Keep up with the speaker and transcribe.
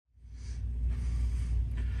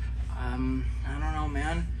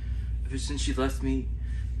Ever since you left me,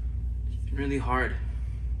 it's been really hard.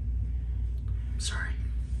 I'm sorry.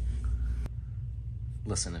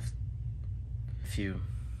 Listen, if you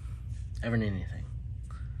ever need anything,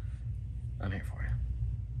 I'm here for you.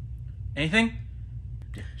 Anything?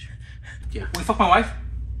 Yeah, sure. Yeah. Will you fuck my wife?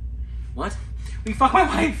 What? Will you fuck my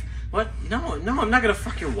wife? What? No, I'm not gonna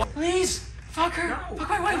fuck your wife. Please! Fuck her! No, fuck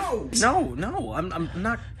my wife! No, I'm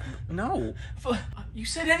not. No. You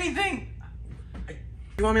said anything!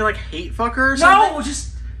 You want me to, like, hate fuck her or something? No!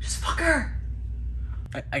 Just fuck her!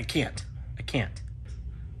 I can't.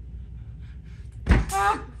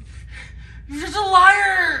 Fuck! You're just a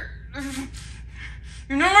liar!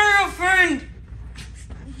 You're not my real friend!